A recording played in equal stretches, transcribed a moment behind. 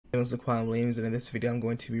My name is Laquan Williams, and in this video, I'm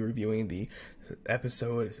going to be reviewing the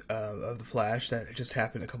episode of The Flash that just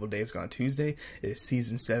happened a couple days ago on Tuesday. It is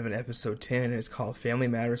Season 7, Episode 10, and it's called Family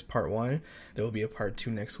Matters Part 1. There will be a Part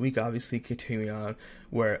 2 next week, obviously continuing on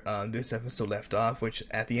where this episode left off, which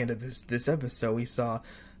at the end of this episode, we saw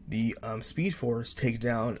the Speed Force take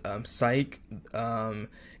down Psyche and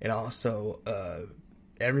also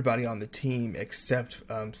everybody on the team except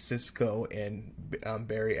Cisco and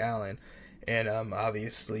Barry Allen. And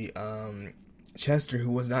obviously Chester,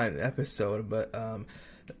 who was not in the episode, but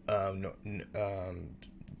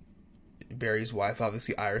Barry's wife,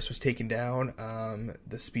 obviously Iris, was taken down.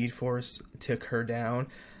 The Speed Force took her down.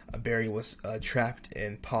 Barry was trapped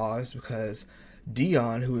and paused because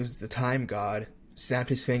Dion, who is the time god, snapped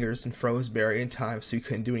his fingers and froze Barry in time, so he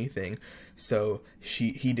couldn't do anything. So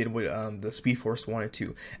he did what the Speed Force wanted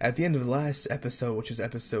to. At the end of the last episode, which is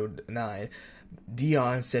episode 9,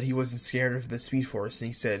 Dion said he wasn't scared of the Speed Force, and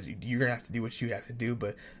he said, "You're gonna have to do what you have to do,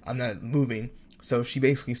 but I'm not moving." So she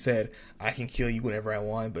basically said, "I can kill you whenever I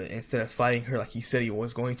want," but instead of fighting her like he said he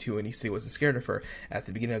was going to, and he said he wasn't scared of her, at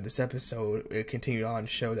the beginning of this episode, it continued on to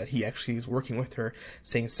show that he actually is working with her,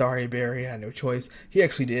 saying, "Sorry, Barry, I had no choice." He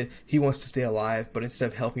actually did. He wants to stay alive, but instead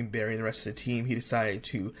of helping Barry and the rest of the team, he decided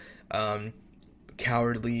to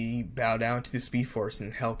cowardly bow down to the Speed Force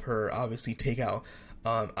and help her obviously take out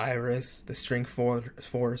Iris, the Strength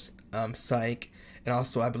Force, Psyche, and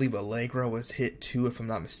also I believe Allegra was hit too, if I'm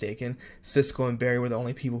not mistaken. Cisco and Barry were the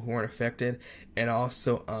only people who weren't affected, and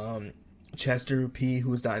also Chester P, who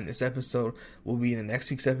was not in this episode, will be in the next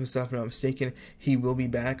week's episode, if I'm not mistaken. He will be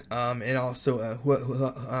back, and also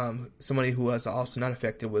somebody who was also not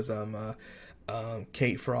affected was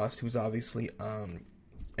Kate Frost, who's obviously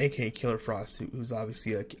aka Killer Frost, who's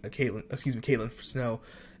obviously Caitlin Snow,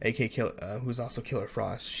 aka who's also Killer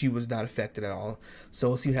Frost. She was not affected at all, so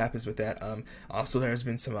we'll see what happens with that. Also, there's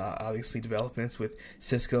been some obviously developments with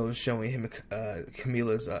Cisco showing him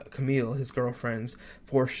Camille, his girlfriend's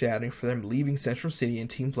foreshadowing for them leaving Central City and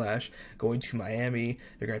Team Flash, going to Miami.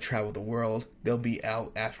 They're going to travel the world. They'll be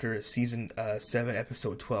out after season 7,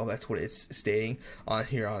 episode 12. That's what it's stating on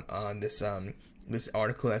here on this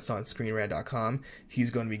article that's on ScreenRant.com.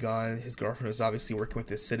 He's going to be gone. His girlfriend is obviously working with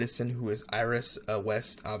this citizen who is Iris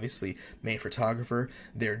West, obviously main photographer,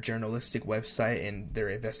 their journalistic website, and their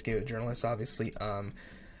investigative journalists, obviously.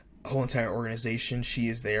 Whole entire organization, she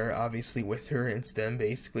is there obviously with her. It's them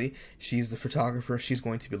basically. She's the photographer. She's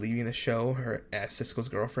going to be leaving the show, her as Cisco's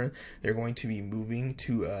girlfriend. They're going to be moving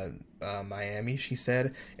to Miami, she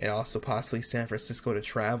said, and also possibly San Francisco to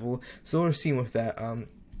travel. So we're seeing with that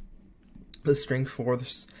the Strength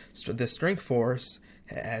Force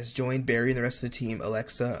has joined Barry and the rest of the team.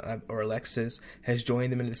 Alexis has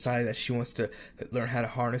joined them and decided that she wants to learn how to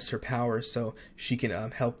harness her powers so she can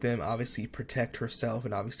help them obviously protect herself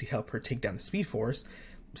and obviously help her take down the Speed Force.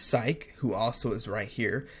 Psyche, who also is right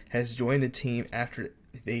here, has joined the team after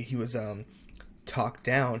he was talked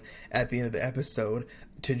down at the end of the episode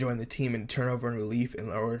to join the team and turn over in relief in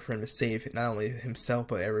order for him to save not only himself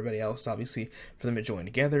but everybody else, obviously, for them to join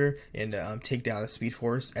together and take down the Speed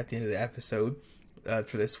Force at the end of the episode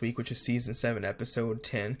for this week, which is season 7, episode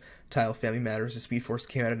 10, titled Family Matters. The Speed Force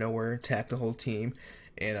came out of nowhere, attacked the whole team,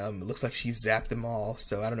 and it looks like she zapped them all.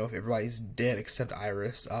 So I don't know if everybody's dead except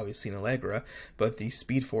Iris, obviously, and Allegra. But the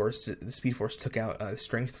Speed Force took out the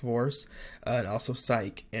Strength Force and also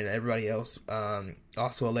Psyche, and everybody else.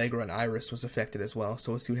 Also, Allegra and Iris was affected as well.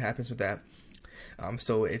 So we'll see what happens with that.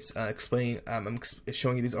 So it's explaining. I'm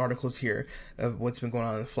showing you these articles here of what's been going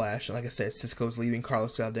on in the Flash. And like I said, Cisco's leaving.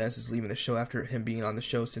 Carlos Valdez is leaving the show after him being on the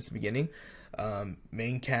show since the beginning.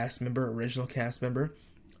 Main cast member, original cast member.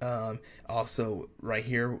 Also right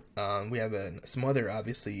here we have some other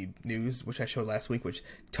obviously news which I showed last week, which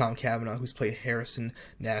Tom Cavanaugh, who's played Harrison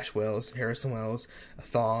Wells,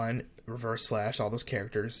 Thawne, Reverse Flash, all those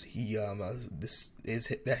characters, he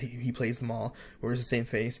plays them all, wears the same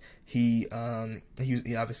face. He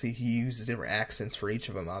obviously he uses different accents for each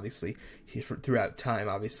of them. Obviously throughout time,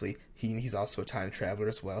 obviously he's also a time traveler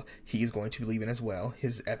as well. He's going to be leaving as well.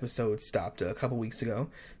 His episode stopped a couple weeks ago,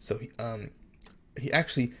 so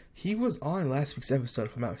he was on last week's episode,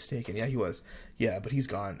 if I'm not mistaken. Yeah, he was. Yeah, but he's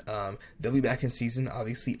gone. They'll be back in season,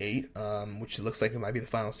 obviously, 8, which looks like it might be the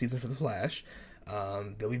final season for The Flash.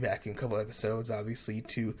 They'll be back in a couple episodes, obviously,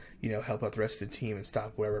 to, help out the rest of the team and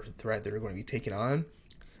stop whatever threat they're going to be taking on.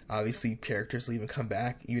 Obviously, characters will even come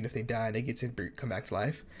back. Even if they die, they get to come back to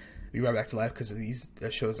life. Be right back to life because of these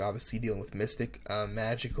shows obviously dealing with mystic,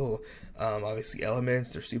 magical, obviously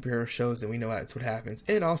elements. They're superhero shows, and we know that's what happens.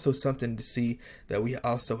 And also something to see that we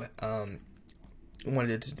also I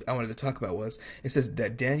wanted to talk about was, it says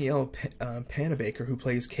that Danielle Panabaker, who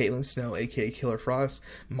plays Caitlin Snow, aka Killer Frost,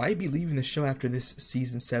 might be leaving the show after this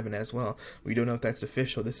season 7 as well. We don't know if that's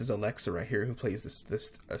official. This is Alexa right here, who plays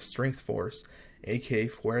this Strength Force, aka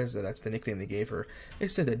Fuerza. That's the nickname they gave her.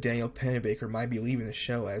 It said that Danielle Panabaker might be leaving the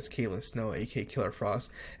show as Caitlin Snow, aka Killer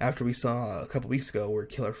Frost, after we saw a couple weeks ago where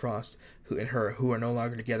Killer Frost and her, who are no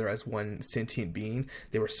longer together as one sentient being,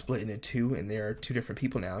 they were split into two, and they are two different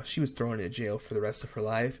people now. She was thrown into jail for the rest of her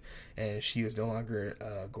life, and she is no longer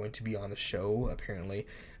going to be on the show, apparently.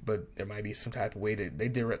 But there might be some type of way to, they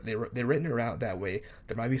written her out that way.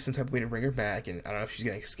 There might be some type of way to bring her back, and I don't know if she's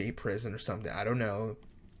going to escape prison or something. I don't know.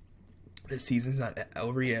 The season's not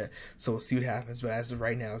over yet, so we'll see what happens. But as of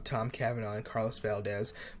right now, Tom Cavanaugh and Carlos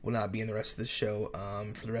Valdez will not be in the rest of the show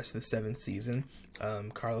for the rest of the 7th season.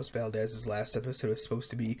 Carlos Valdez's last episode is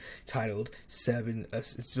supposed to be titled 7.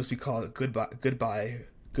 It's supposed to be called Goodbye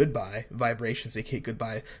Vibrations, aka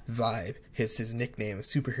Goodbye Vibe. His nickname, a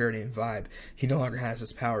superhero named Vibe. He no longer has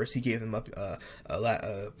his powers. He gave them up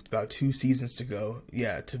about 2 seasons to go.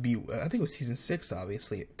 Yeah, to be, I think it was season 6,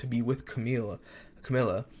 obviously, to be with Camilla,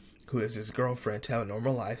 who is his girlfriend, to have a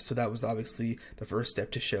normal life. So that was obviously the first step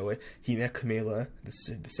to show it. He met Camilla.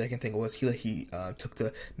 The second thing was he took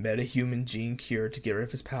the metahuman gene cure to get rid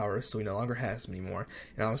of his powers, so he no longer has them anymore.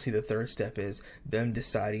 And obviously the third step is them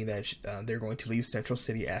deciding that they're going to leave Central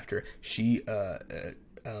City after she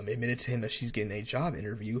admitted to him that she's getting a job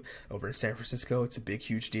interview over in San Francisco. It's a big,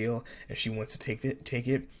 huge deal, and she wants to take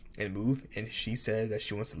it and move, and she said that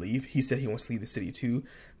she wants to leave. He said he wants to leave the city too,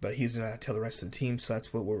 but he's gonna tell the rest of the team, so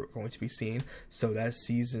that's what we're going to be seeing. So that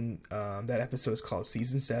season, that episode is called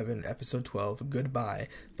Season 7, Episode 12, Goodbye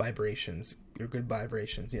Vibrations, or Good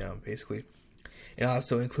Vibrations, basically. And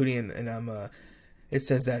also including, it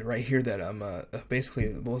says that right here that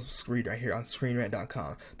basically, we'll read right here on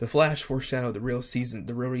ScreenRant.com. The Flash foreshadowed the real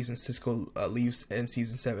reason Cisco leaves in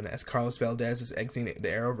season 7, as Carlos Valdez is exiting the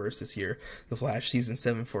Arrowverse this year. The Flash season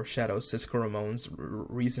 7 foreshadows Cisco Ramon's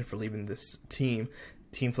reason for leaving this Team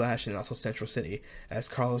Flash, and also Central City, as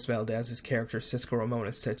Carlos Valdez's character Cisco Ramon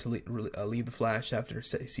is set to leave the Flash after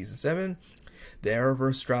season 7. The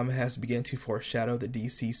Arrowverse drama has begun to foreshadow the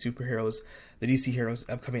DC hero's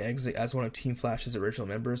upcoming exit as one of Team Flash's original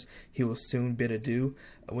members. He will soon bid adieu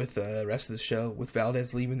with the rest of the show, with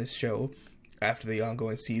Valdez leaving the show after the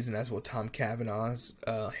ongoing season, as will Tom Cavanaugh's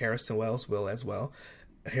Harrison Wells will as well.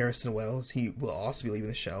 Harrison Wells, he will also be leaving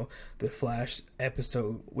the show. The Flash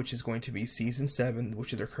episode, which is going to be season 7,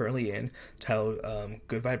 which they're currently in, titled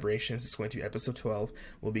Good Vibrations, it's going to be episode 12,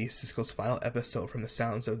 will be Cisco's final episode from the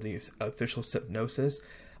sounds of the official synopsis,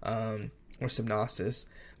 or synopsis.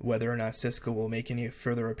 Whether or not Cisco will make any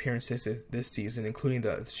further appearances this season, including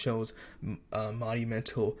the show's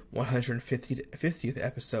monumental 150th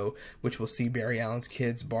episode, which will see Barry Allen's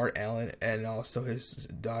kids, Bart Allen, and also his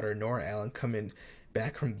daughter Nora Allen, coming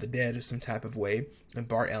back from the dead in some type of way, and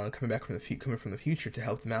Bart Allen coming from the future to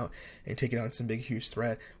help them out and taking on some big, huge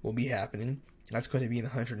threat, will be happening. That's going to be in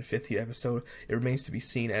the 150th episode. It remains to be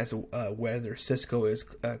seen as whether Cisco is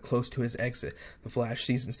close to his exit. The Flash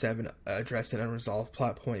season 7 addressed an unresolved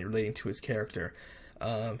plot point relating to his character.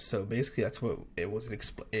 So basically that's what it was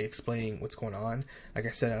explaining what's going on. Like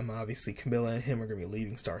I said, obviously Camilla and him are going to be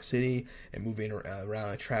leaving Star City and moving around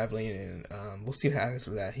and traveling, and we'll see what happens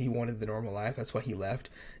with that. He wanted the normal life, that's why he left.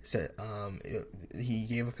 Said he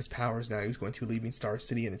gave up his powers. Now he's going to be leaving Star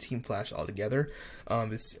City and the Team Flash altogether.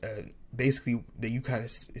 It's basically that you kind of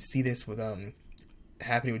see this with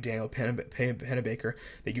happening with Danielle Panabaker.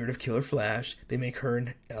 They get rid of Killer Flash. They make her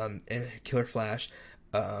and Killer Flash.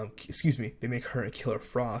 They make her and Killer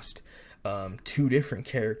Frost 2 different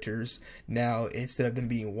characters. Now, instead of them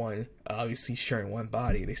being one, obviously sharing one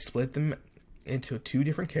body, they split them into 2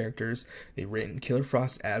 different characters. They written Killer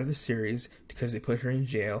Frost out of the series because they put her in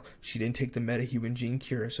jail. She didn't take the metahuman gene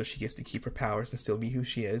cure, so she gets to keep her powers and still be who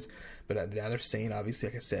she is. But now they're saying, obviously,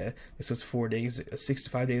 like I said, this was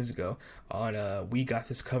 65 days ago on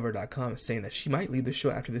WeGotThisCover.com, saying that she might leave the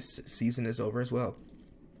show after this season is over as well.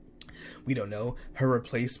 We don't know. Her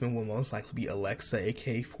replacement will most likely be Alexa,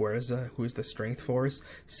 aka Fuerza, who is the Strength Force.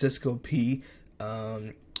 Cisco P,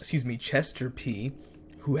 Chester P,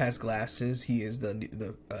 who has glasses. He is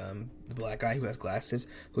the black guy who has glasses,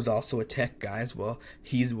 who's also a tech guy as well.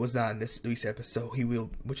 He was not in this week's episode. He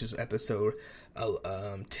will, which is episode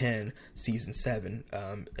 10, season 7,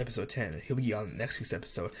 episode 10. He'll be on next week's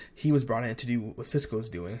episode. He was brought in to do what Cisco's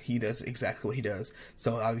doing. He does exactly what he does.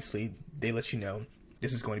 So obviously they let you know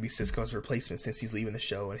this is going to be Cisco's replacement since he's leaving the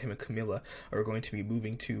show, and him and Camilla are going to be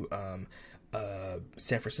moving to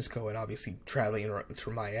San Francisco and obviously traveling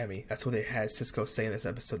to Miami. That's what they had Cisco say in this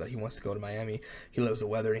episode, that he wants to go to Miami. He loves the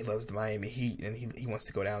weather and he loves the Miami heat, and he wants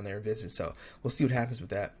to go down there and visit. So we'll see what happens with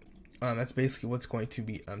that. That's basically what's going to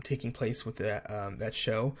be taking place with that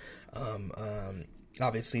show.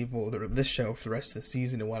 Obviously, this show for the rest of the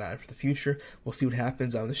season and whatnot for the future. We'll see what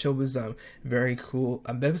happens. The show was very cool.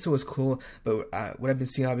 The episode was cool, but what I've been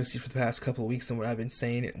seeing obviously for the past couple of weeks and what I've been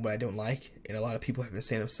saying and what I don't like, and a lot of people have been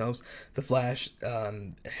saying themselves, The Flash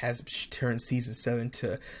has turned season 7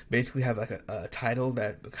 to basically have like a title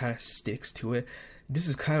that kind of sticks to it. This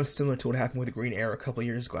is kind of similar to what happened with Green Arrow a couple of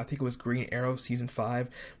years ago. I think it was Green Arrow season 5,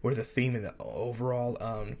 where the theme and the overall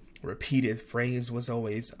repeated phrase was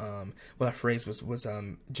always not phrase was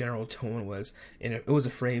general tone was, and it was a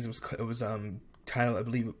phrase. It was title, I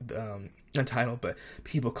believe, not title, but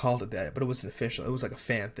people called it that, but it wasn't official. It was like a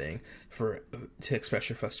fan thing to express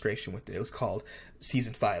your frustration with it. It was called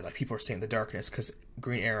season 5. Like, people were saying the darkness, because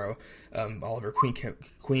Green Arrow, Oliver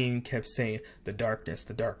Queen kept saying the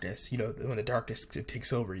darkness, you know, when the darkness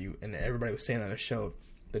takes over you, and everybody was saying on the show,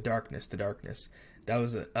 the darkness. That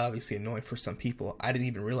was obviously annoying for some people. I didn't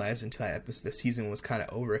even realize until the season was kind of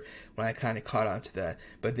over when I kind of caught on to that.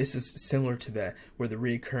 But this is similar to that, where the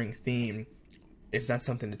recurring theme is not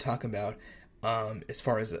something to talk about as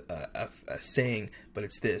far as a saying, but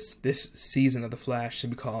it's this season of The Flash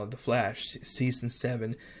should be called The Flash Season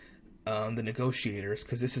 7, The Negotiators,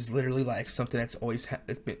 because this is literally like something that's always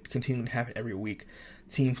been continuing to happen every week.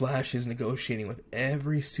 Team Flash is negotiating with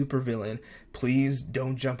every supervillain. Please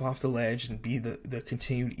don't jump off the ledge and be the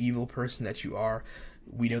continued evil person that you are.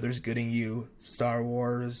 We know there's good in you. Star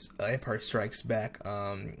Wars, Empire Strikes Back,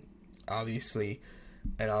 obviously,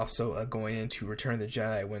 and also going into Return of the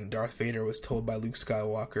Jedi, when Darth Vader was told by Luke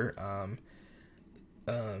Skywalker,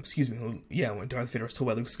 when Darth Vader was told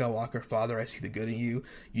by Luke Skywalker, "Father, I see the good in you.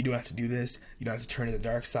 You don't have to do this. You don't have to turn to the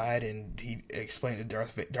dark side." And he explained to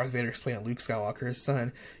Darth Vader explained to Luke Skywalker, his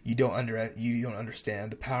son, you don't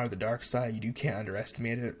understand the power of the dark side. You can't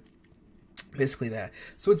underestimate it. Basically that.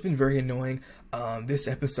 So it's been very annoying. This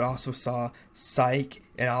episode also saw Psyche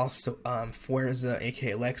and also Fuerza,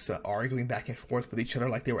 aka Alexa, arguing back and forth with each other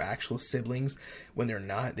like they were actual siblings, when they're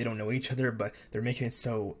not. They don't know each other, but they're making it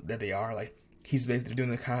so that they are. Like, he's basically doing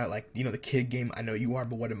the kind of like, you know, the kid game, I know you are,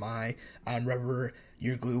 but what am I? I'm rubber,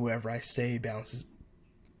 you're glue, whatever I say bounces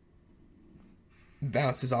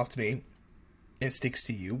off to me and sticks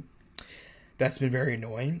to you. That's been very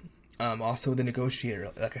annoying. Also, The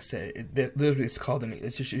Negotiator, like I said, literally it's called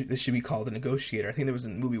this should be called The Negotiator. I think there was a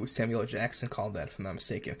movie with Samuel L. Jackson called that, if I'm not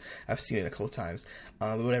mistaken. I've seen it a couple times,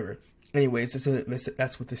 but whatever. Anyways,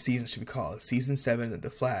 that's what the season should be called. Season 7 of The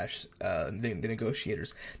Flash, the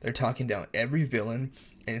Negotiators. They're talking down every villain,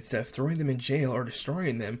 and instead of throwing them in jail or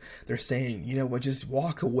destroying them, they're saying, you know what, just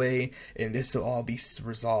walk away, and this will all be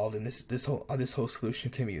resolved, and this whole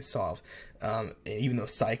solution can be solved. And even though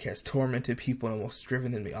Psyche has tormented people and almost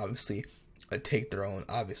driven them to obviously take their own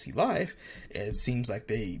life, it seems like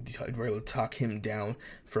they were able to talk him down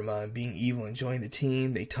from being evil and joining the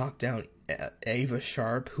team. They talked down Ava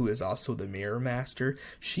Sharp, who is also the Mirror Master.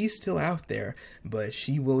 She's still out there, but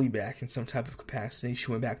she will be back in some type of capacity. She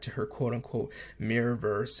went back to her quote-unquote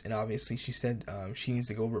Mirrorverse, and obviously she said she needs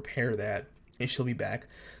to go repair that, and she'll be back.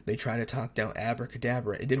 They tried to talk down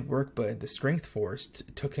Abracadabra. It didn't work, but the Strength Force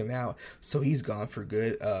took him out, so he's gone for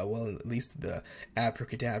good. Well, at least the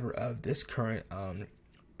Abracadabra of this current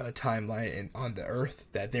timeline and on the Earth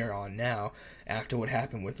that they're on now, after what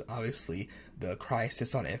happened with obviously the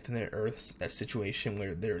Crisis on Infinite Earths, a situation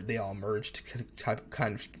where they all merged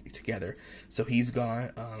kind of together. So he's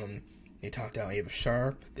gone. They talked down Ava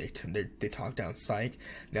Sharp. They talked down Psyche.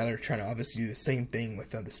 Now they're trying to obviously do the same thing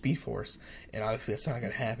with the Speed Force, and obviously that's not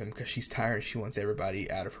going to happen because she's tired. She wants everybody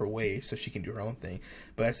out of her way so she can do her own thing.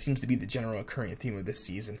 But that seems to be the general occurring theme of this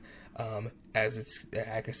season. As it's,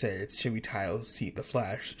 like I said, it should be titled The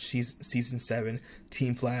Flash. She's Season 7,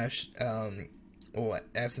 Team Flash,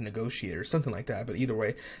 as the Negotiator, something like that. But either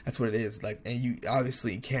way, that's what it is. Like, and you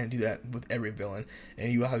obviously can't do that with every villain,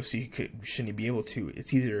 and you obviously shouldn't be able to.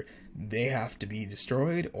 It's either they have to be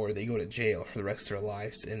destroyed or they go to jail for the rest of their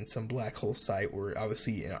lives in some black hole site, or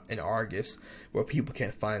obviously in Argus, where people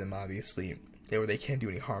can't find them, obviously, where they can't do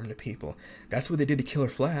any harm to people. That's what they did to Killer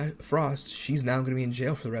Frost. She's now going to be in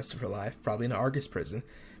jail for the rest of her life, probably in an Argus prison,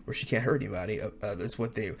 where she can't hurt anybody. That's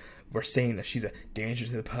what they were saying, that she's a danger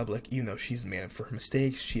to the public, even though she's made up for her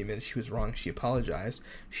mistakes. She admitted she was wrong. She apologized.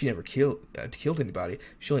 She never killed anybody.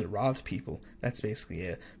 She only robbed people. That's basically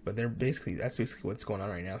it. But that's basically what's going on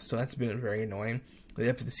right now. So that's been very annoying.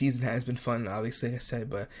 The season has been fun, obviously, like I said,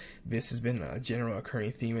 but this has been a general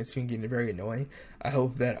occurring theme. It's been getting very annoying. I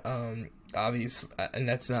hope that obvious, and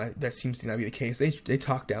that seems to not be the case. They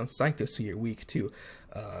talk down Psych this week too.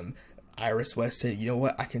 Iris West said, "You know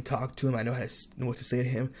what? I can talk to him. I know know what to say to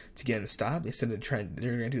him to get him to stop." They said they're going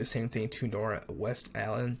to do the same thing to Nora West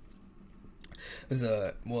Allen.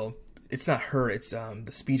 Well, it's not her. It's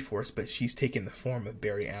the Speed Force, but she's taken the form of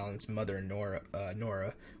Barry Allen's mother, Nora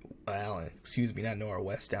Allen. Excuse me, not Nora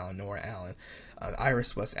West Allen. Nora Allen.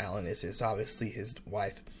 Iris West Allen is obviously his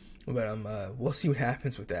wife. But we'll see what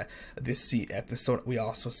happens with that. This episode, we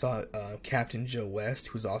also saw Captain Joe West,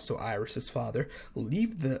 who's also Iris's father,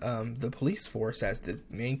 leave the police force as the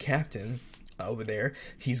main captain over there.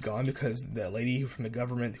 He's gone because the lady from the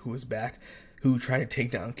government who was back, who tried to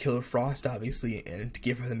take down Killer Frost, obviously, and to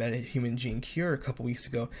give her the metahuman gene cure a couple weeks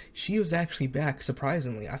ago, she was actually back,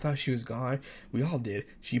 surprisingly. I thought she was gone. We all did.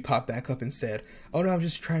 She popped back up and said, "Oh no, I'm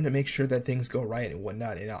just trying to make sure that things go right and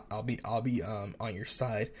whatnot, and I'll be on your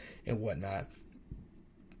side and whatnot."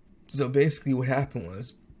 So basically what happened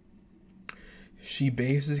was, she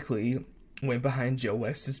basically went behind Joe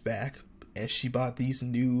West's back, and she bought these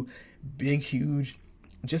new, big, huge,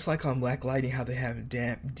 just like on Black Lightning, how they have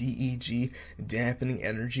DEG, dampening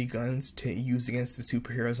energy guns to use against the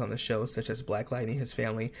superheroes on the show, such as Black Lightning, his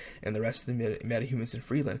family, and the rest of the metahumans in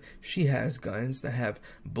Freeland. She has guns that have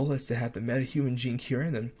bullets that have the metahuman gene cure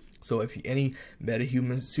in them. So if any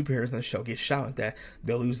metahumans, superheroes on the show get shot with that,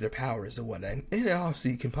 they'll lose their powers and whatnot. And it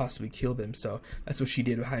obviously can possibly kill them. So that's what she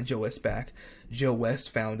did behind Joe West's back. Joe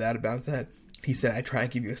West found out about that. He said, "I try to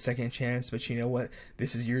give you a second chance, but you know what?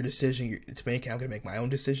 This is your decision to make. I'm going to make my own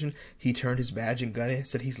decision." He turned his badge and gun in and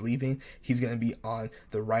said he's leaving. He's going to be on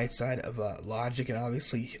the right side of logic and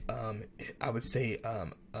obviously, I would say,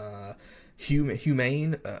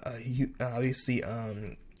 humane, obviously,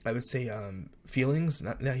 I would say feelings,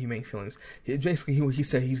 not humane feelings. Basically, he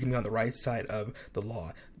said he's going to be on the right side of the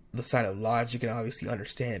law, the side of logic and obviously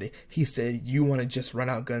understanding. He said, "You want to just run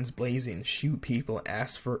out guns blazing, shoot people,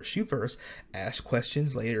 shoot first, ask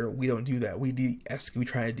questions later. We don't do that. We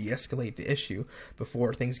try to de-escalate the issue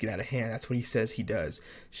before things get out of hand." That's what he says he does.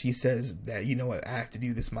 She says that, "You know what, I have to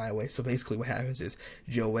do this my way." So basically what happens is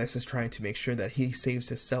Joe West is trying to make sure that he saves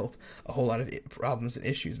himself a whole lot of problems and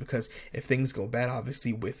issues, because if things go bad,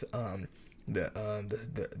 obviously with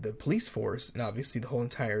the police force and obviously the whole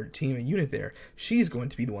entire team and unit there, she's going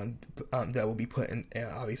to be the one that will be put in,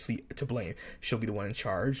 obviously, to blame. She'll be the one in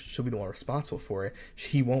charge. She'll be the one responsible for it.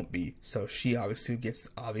 He won't be. So she obviously gets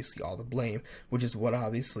all the blame, which is what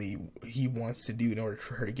obviously he wants to do in order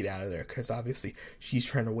for her to get out of there, because obviously she's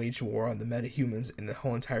trying to wage war on the metahumans in the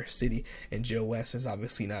whole entire city, and Joe West is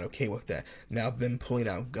obviously not okay with that. Now them pulling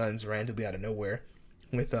out guns randomly out of nowhere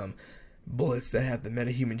with bullets that have the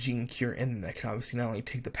metahuman gene cure in them that can obviously not only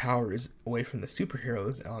take the powers away from the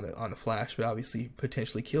superheroes on the Flash, but obviously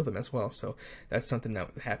potentially kill them as well. So that's something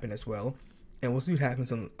that happened as well. And we'll see what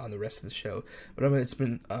happens on the rest of the show. But it's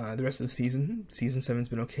been the rest of the season. Season 7's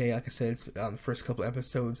been okay. Like I said, it's the first couple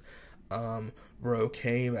episodes were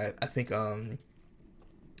okay. But I think the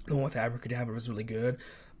one with Abracadabra was really good.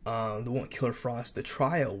 The one with Killer Frost, the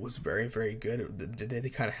trial was very, very good. They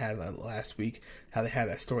kind of had last week, how they had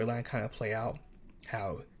that storyline kind of play out,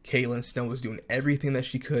 how Caitlin Snow was doing everything that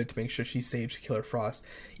she could to make sure she saved Killer Frost,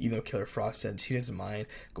 even though Killer Frost said she doesn't mind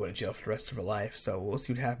going to jail for the rest of her life. So we'll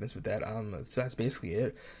see what happens with that. So that's basically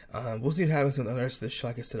it. We'll see what happens with the rest of the show.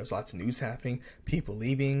 Like I said, there's lots of news happening, people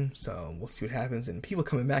leaving, so we'll see what happens, and people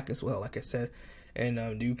coming back as well, like I said. And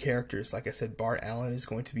new characters, like I said, Bart Allen is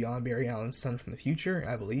going to be on, Barry Allen's son from the future,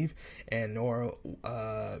 I believe, and Nora,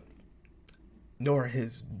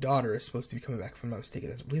 his daughter, is supposed to be coming back, if I'm not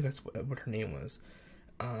mistaken. I believe that's what her name was.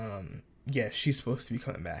 Yeah, she's supposed to be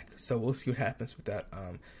coming back, so we'll see what happens with that.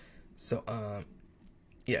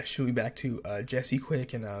 Yeah, she'll be back to Jesse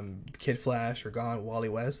Quick and Kid Flash are gone. Wally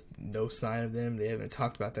West, no sign of them. They haven't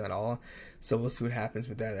talked about that at all. So we'll see what happens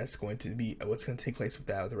with that. That's going to be what's going to take place with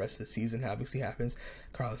that with the rest of the season. Obviously happens.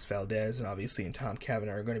 Carlos Valdez and obviously and Tom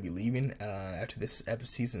Cavanaugh are going to be leaving after this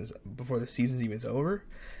before the season's even over.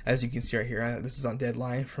 As you can see right here, this is on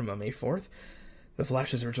Deadline from May 4th. The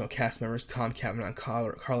Flash's original cast members, Tom Cavanaugh and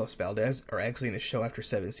Carlos Valdez, are exiting the show after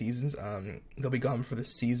 7 seasons. They'll be gone for the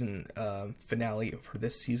season finale for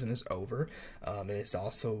this season is over. And it's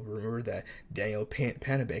also rumored that Daniel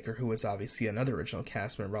Panabaker, who was obviously another original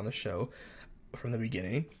cast member on the show from the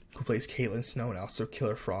beginning, who plays Caitlin Snow and also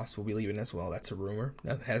Killer Frost, will be leaving as well. That's a rumor.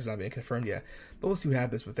 That has not been confirmed yet. But we'll see what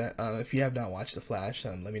happens with that. If you have not watched The Flash,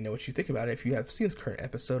 let me know what you think about it. If you have seen this current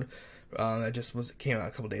episode that came out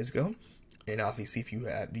a couple days ago, And obviously, if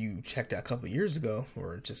you checked out a couple of years ago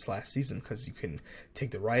or just last season because you couldn't take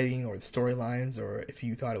the writing or the storylines, or if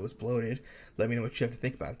you thought it was bloated, let me know what you have to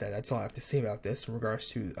think about that. That's all I have to say about this in regards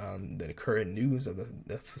to the current news of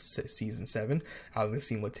the season 7.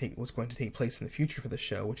 Obviously, what's going to take place in the future for the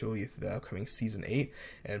show, which will be the upcoming season 8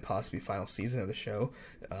 and possibly final season of the show.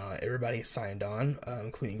 Everybody signed on,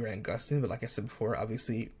 including Grant Gustin. But like I said before,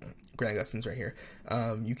 obviously Grant Gustin's right here.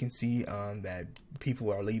 You can see that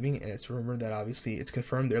people are leaving, and it's rumored that obviously it's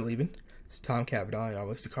confirmed they're leaving. It's Tom Cavanaugh and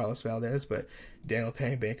obviously Carlos Valdez, but Daniel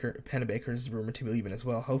Pennebaker is rumored to be leaving as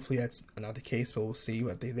well. Hopefully that's not the case, but we'll see.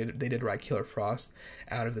 But they did write Killer Frost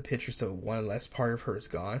out of the picture, so one less part of her is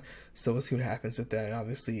gone. So we'll see what happens with that, and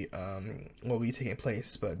obviously what will be taking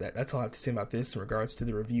place. But that's all I have to say about this in regards to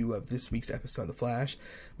the review of this week's episode of The Flash,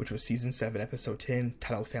 which was season 7, episode 10,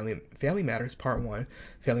 titled Family Matters Part 1.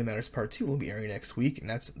 Family Matters Part 2 will be airing next week, and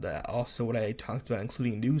that's also what I talked about,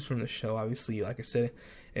 including news from the show. Obviously, like I said,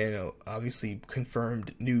 obviously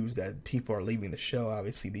confirmed news that people are leaving the show.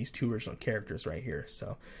 Obviously, these 2 original characters right here.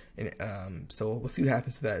 So we'll see what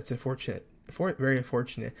happens to that. It's very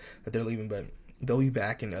unfortunate that they're leaving, but they'll be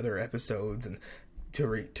back in other episodes and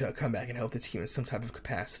to come back and help the team in some type of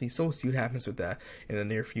capacity. So we'll see what happens with that in the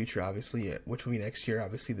near future, obviously, which will be next year,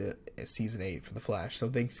 obviously, the season 8 for The Flash. So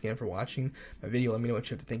thanks again for watching my video. Let me know what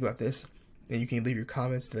you have to think about this. And you can leave your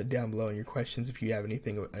comments down below and your questions if you have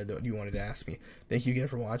anything you wanted to ask me. Thank you again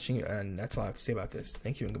for watching, and that's all I have to say about this.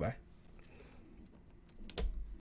 Thank you and goodbye.